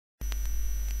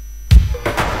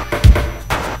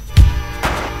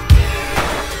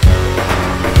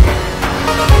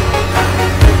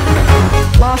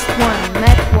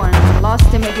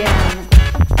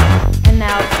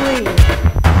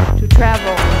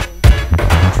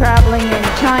Traveling in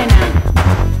China,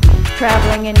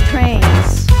 traveling in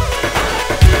trains.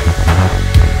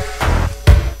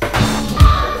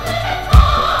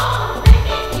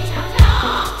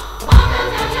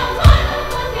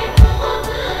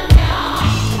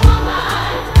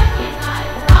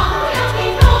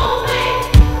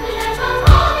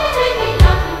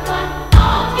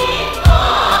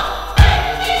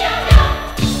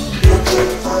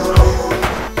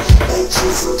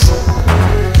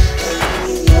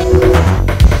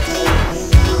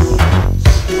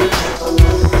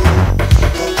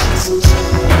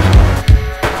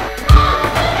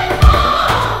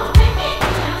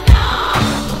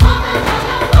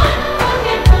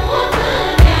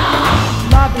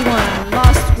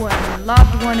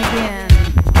 Loved one again,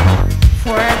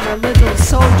 forever little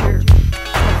soldier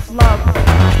of love,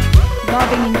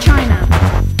 loving in China,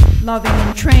 loving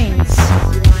in trains.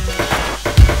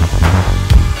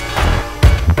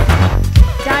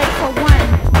 Died for one,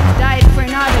 died for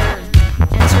another,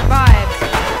 and survived,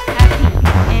 happy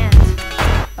and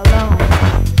alone,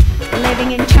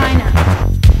 living in China,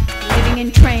 living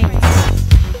in trains.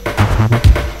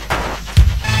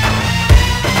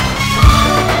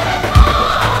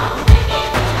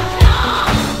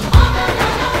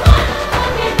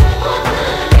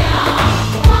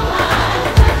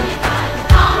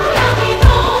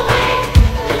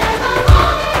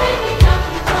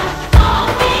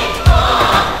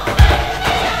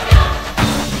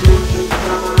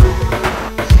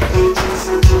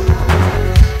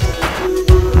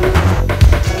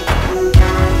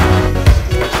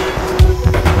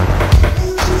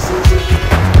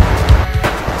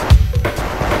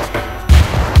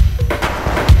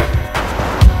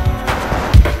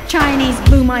 Chinese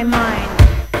blew my mind.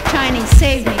 Chinese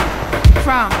saved me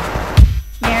from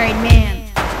married man.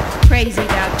 Crazy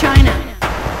about China.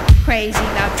 Crazy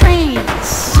about trains.